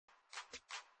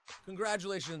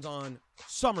congratulations on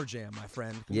Summer Jam, my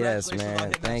friend. Yes, man. On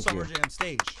hitting Thank the you. Summer Jam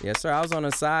stage. Yes, sir. I was on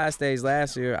a side stage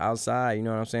last year outside, you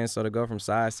know what I'm saying? So to go from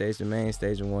side stage to main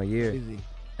stage in 1 year,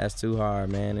 that's too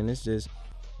hard, man. And it's just,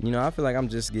 you know, I feel like I'm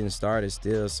just getting started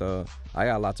still, so I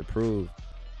got a lot to prove.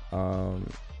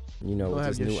 You know, with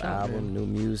this new album, new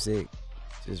music,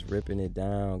 just ripping it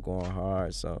down, going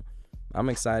hard. So I'm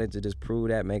excited to just prove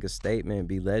that, make a statement,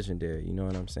 be legendary. You know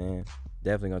what I'm saying?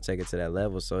 Definitely gonna take it to that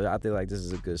level. So I feel like this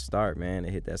is a good start, man, to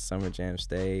hit that Summer Jam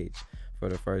stage for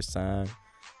the first time.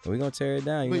 And we're gonna tear it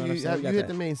down. You know what I'm saying? You hit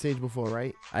the main stage before,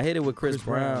 right? I hit it with Chris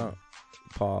Brown.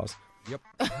 Pause. Yep.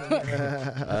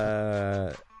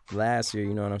 Last year,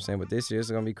 you know what I'm saying? But this year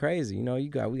it's gonna be crazy. You know, we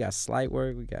got Slight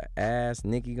Work, we got Ass,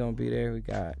 Nicki gonna be there, we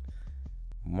got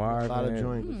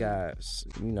Marvin, we got,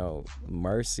 you know,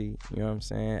 Mercy, you know what I'm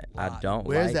saying? Wow.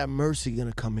 Where's that Mercy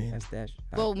gonna come in? That's that.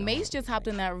 Well, Mace just hopped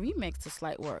in that remix to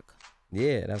Slight Work.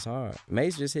 Yeah, that's hard.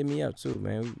 Mace just hit me up too,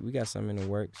 man. We got something in the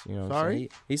works, you know what I'm saying?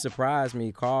 He surprised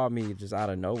me, called me just out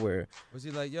of nowhere. Was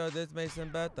he like, yo, this Mason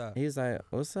better? He's like,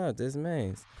 what's up, this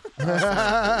Mace? He's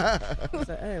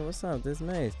like, hey, what's up, this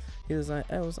Mace? He was like,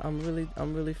 hey, I'm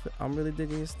really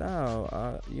digging your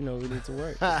style. You know, we need to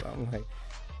work. So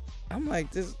I'm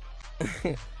like, this,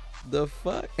 the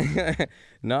fuck?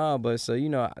 No, but so, you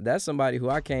know, that's somebody who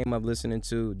I came up listening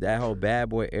to, that whole Bad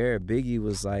Boy era. Biggie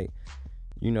was like,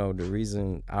 you know, the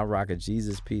reason I rock a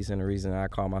Jesus piece and the reason I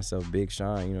call myself Big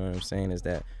Sean, you know what I'm saying, is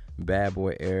that Bad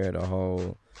Boy era, the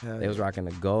whole, they was rocking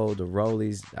the gold, the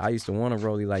rollies. I used to want a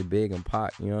rollie like Big and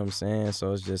Pac, you know what I'm saying?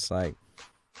 So it's just like,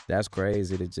 that's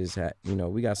crazy to just have, you know,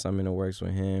 we got something in the works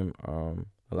with him.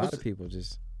 A lot of people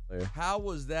just. How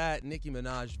was that Nicki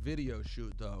Minaj video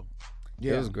shoot, though?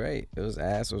 Yeah. It was great. It was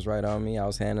ass. It was right on me. I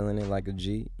was handling it like a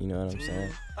G. You know what I'm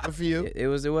saying? Good for you. It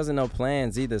wasn't no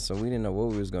plans either, so we didn't know what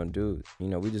we was gonna do. You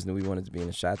know, we just knew we wanted to be in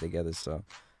the shot together. So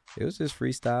it was just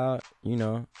freestyle. You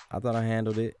know, I thought I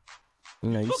handled it. You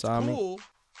know, you saw me.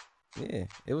 Yeah,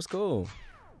 it was cool.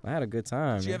 I had a good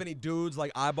time. Did you have any dudes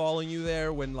like eyeballing you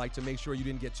there when like to make sure you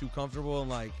didn't get too comfortable and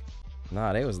like?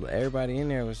 Nah, everybody in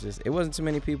there was just. It wasn't too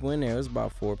many people in there. It was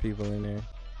about 4 people in there.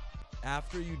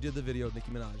 After you did the video with Nicki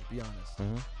Minaj, be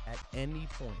honest, at any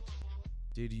point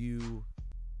did you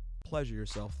pleasure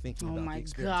yourself thinking about the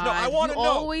experience? God. No, I want to know. You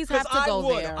always have to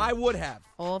go there. I would have.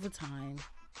 All the time.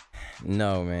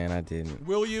 No, man, I didn't.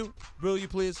 Will you? Will you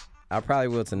please? I probably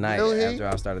will tonight after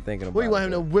I started thinking about it. What, you want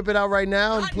him to whip it out right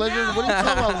now and pleasure? Now. What are you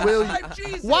talking about, Will?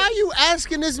 Why are you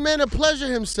asking this man to pleasure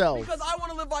himself? Because I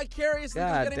want to live vicariously through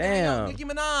God getting to hang out with damn.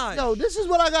 Nicki Minaj. Yo, this is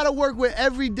what I got to work with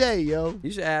every day, yo.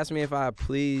 You should ask me if I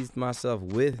pleased myself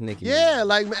with Nicki. Yeah,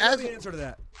 like ask the answer to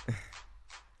that.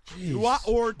 Do I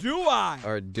or do I?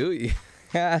 Or do you?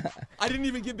 I didn't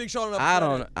even give Big Sean enough I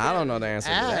credit. don't know the answer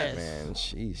to that, man.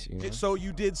 Sheesh, you know. So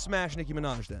you did smash Nicki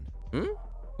Minaj then?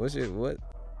 What?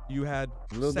 You had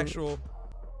sexual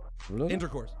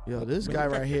intercourse. Yo, this guy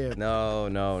right here. No.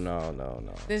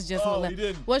 This just he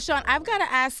didn't. Well, Sean, I've got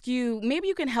to ask you, maybe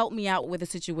you can help me out with a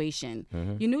situation.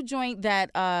 Your new joint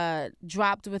that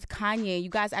dropped with Kanye, you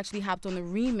guys actually hopped on the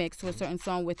remix to a certain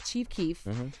song with Chief Keef.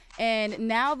 And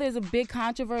now there's a big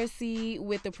controversy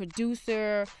with the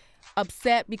producer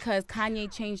upset because Kanye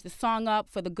changed the song up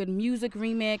for the Good Music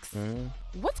remix.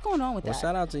 What's going on with that?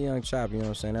 Shout out to Young Chop, you know what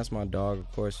I'm saying? That's my dog, of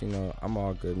course. You know, I'm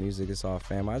all Good Music. It's all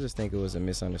fam. I just think it was a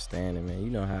misunderstanding, man.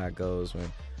 You know how it goes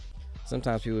when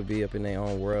sometimes people be up in their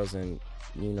own worlds and,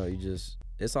 you know,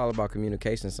 it's all about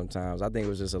communication sometimes. I think it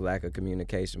was just a lack of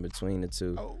communication between the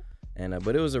two. And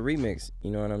but it was a remix,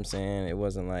 you know what I'm saying? It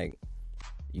wasn't like,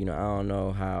 you know, I don't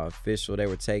know how official they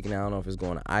were taking it. I don't know if it's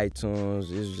going to iTunes.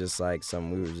 It was just like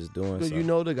something we were just doing. So you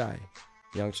know the guy?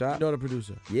 Young Chop? You know the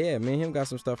producer? Yeah, me and him got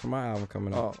some stuff from my album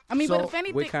coming out. I mean, but if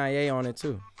anything... With Kanye on it,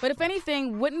 too. But if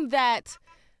anything, wouldn't that,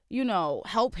 you know,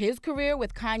 help his career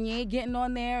with Kanye getting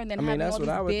on there and then having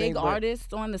all these big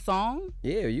artists on the song?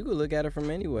 Yeah, you could look at it from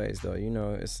many ways, though. You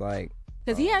know, it's like...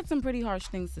 Because he had some pretty harsh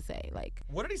things to say. Like,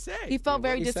 what did he say? He felt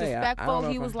very disrespectful.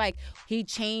 He was like, he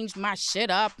changed my shit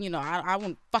up. You know, I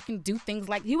won't fucking do things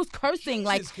like. He was cursing.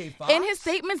 Like, in his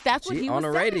statements, that's what he was saying. On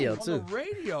the radio, too. On the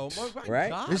radio.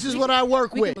 Right? God. This is what I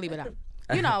work with. We can believe it out.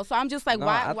 You know, so I'm just like,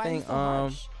 why is he so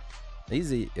harsh?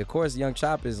 Easy. Of course, Young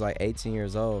Chop is like 18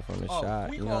 years old from the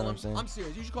shot. You know what I'm saying? I'm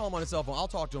serious. You should call him on his cell phone. I'll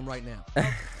talk to him right now.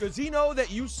 Does he know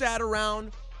that you sat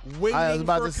around waiting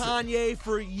for Kanye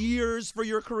for years for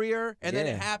your career, and then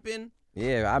it happened?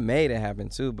 Yeah, I made it happen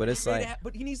too, but it's like...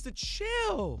 But he needs to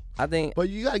chill. I think... But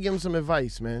you got to give him some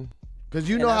advice, man. Because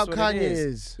you know how Kanye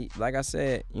is. Like I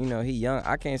said, you know, he young.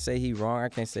 I can't say he wrong. I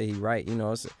can't say he right. You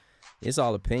know, it's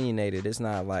all opinionated. It's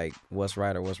not like what's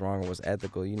right or what's wrong or what's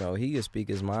ethical. You know, he can speak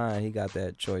his mind. He got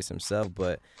that choice himself,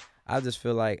 but I just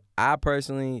feel like I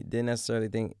personally didn't necessarily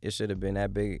think it should have been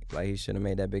that big. Like he should have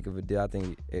made that big of a deal. I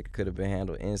think it could have been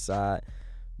handled inside.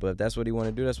 But if that's what he want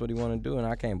to do, that's what he want to do, and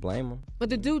I can't blame him.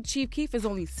 But the dude, Chief Keef, is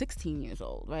only 16 years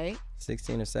old, right?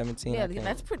 16 or 17. Yeah,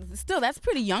 that's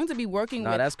pretty young to be working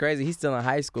with. No, that's crazy. He's still in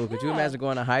high school. Could you imagine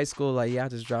going to high school like, I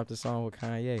just dropped a song with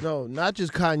Kanye? No, not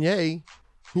just Kanye.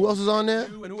 Who else is on there?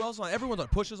 And who else on? Everyone's on.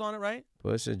 Pusha's on it, right?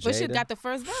 Pusha, Jada. Pusha got the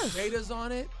first verse. Jada's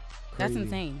on it. That's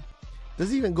insane. Does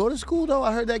he even go to school though?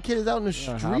 I heard that kid is out in the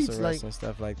streets, house arrest like and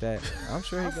stuff like that. I'm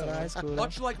sure he go to high school.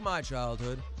 Much like my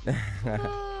childhood.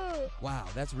 Wow,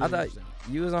 that's really I thought interesting.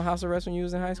 you was on house arrest when you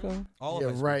was in high school? All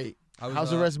of us. right. Was,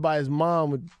 house arrest by his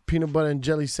mom with peanut butter and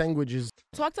jelly sandwiches.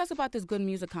 Talk to us about this good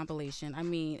music compilation. I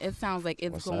mean, it sounds like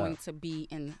it's going to be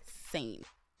insane.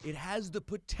 It has the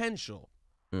potential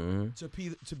Mm-hmm.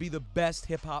 to be the best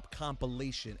hip hop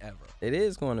compilation ever. It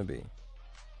is going to be.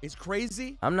 It's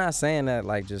crazy. I'm not saying that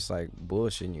just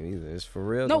bullshitting you either. It's for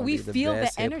real. No, we be feel the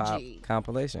best the energy. hip-hop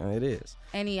compilation. It is.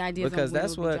 Any ideas because on when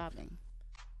that's it will be dropping?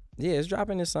 Yeah, it's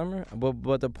dropping this summer.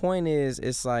 But the point is,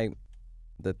 it's like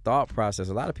the thought process.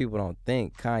 A lot of people don't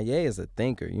think. Kanye is a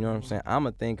thinker. You know what I'm saying? I'm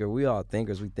a thinker. We all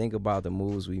thinkers. We think about the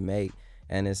moves we make,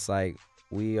 and it's like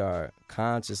we are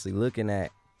consciously looking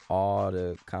at all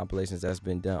the compilations that's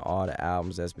been done, all the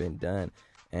albums that's been done,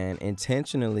 and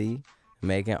intentionally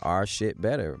making our shit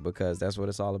better, because that's what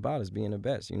it's all about, is being the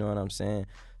best. You know what I'm saying?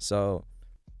 So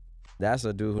that's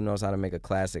a dude who knows how to make a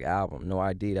classic album. No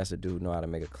ID, that's a dude who knows how to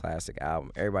make a classic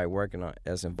album. Everybody working on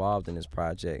that's involved in this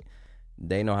project,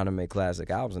 they know how to make classic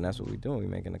albums, and that's what we're doing. We're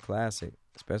making a classic,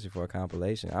 especially for a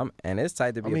compilation. And it's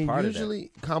tight to be a part of that.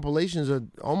 Usually compilations are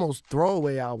almost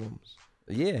throwaway albums.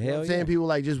 Yeah, hell I'm saying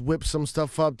people just whip some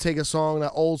stuff up, take a song,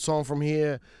 that old song from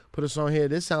here, put a song here.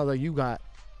 This sounds like you got.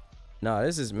 No,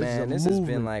 this has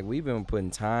been we've been putting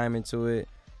time into it.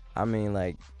 I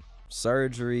mean,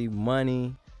 surgery,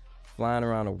 money, flying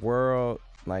around the world.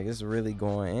 It's really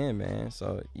going in, man.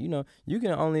 So, you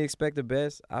can only expect the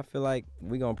best. I feel like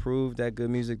we're going to prove that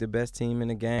good music, the best team in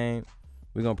the game.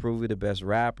 We're going to prove we're the best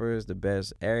rappers, the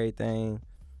best everything.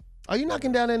 Are you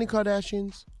knocking down any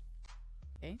Kardashians?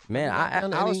 Man,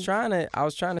 I was trying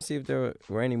to see if there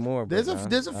were any more. There's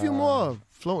a few more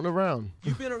floating around.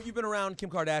 You've been around Kim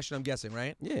Kardashian, I'm guessing,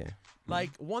 right? Yeah.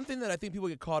 One thing that I think people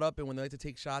get caught up in when they like to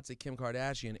take shots at Kim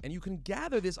Kardashian, and you can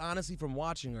gather this honestly from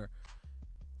watching her.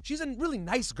 She's a really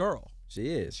nice girl. She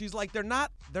is. She's they're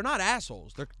not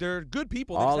assholes. They're good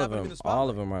people. All of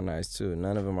them are nice too.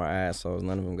 None of them are assholes.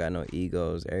 None of them got no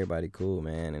egos. Everybody cool,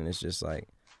 man. And it's just I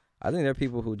think there are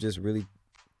people who just really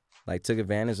took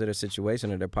advantage of their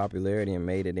situation or their popularity and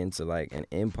made it into an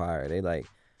empire. They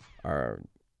are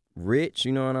rich,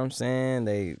 you know what I'm saying?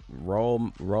 They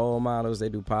role models, they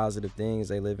do positive things,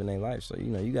 they live in their life. So,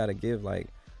 you gotta give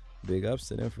big ups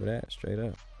to them for that, straight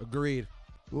up. Agreed.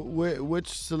 Which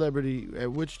celebrity,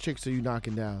 which chicks are you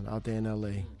knocking down out there in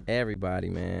LA? Everybody,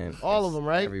 man. All of them,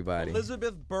 right? Everybody.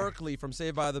 Elizabeth Berkley from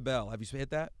Saved by the Bell. Have you hit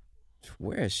that?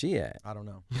 Where is she at? I don't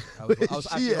know. I was actually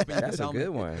hoping you could That's tell a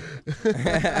good me. one.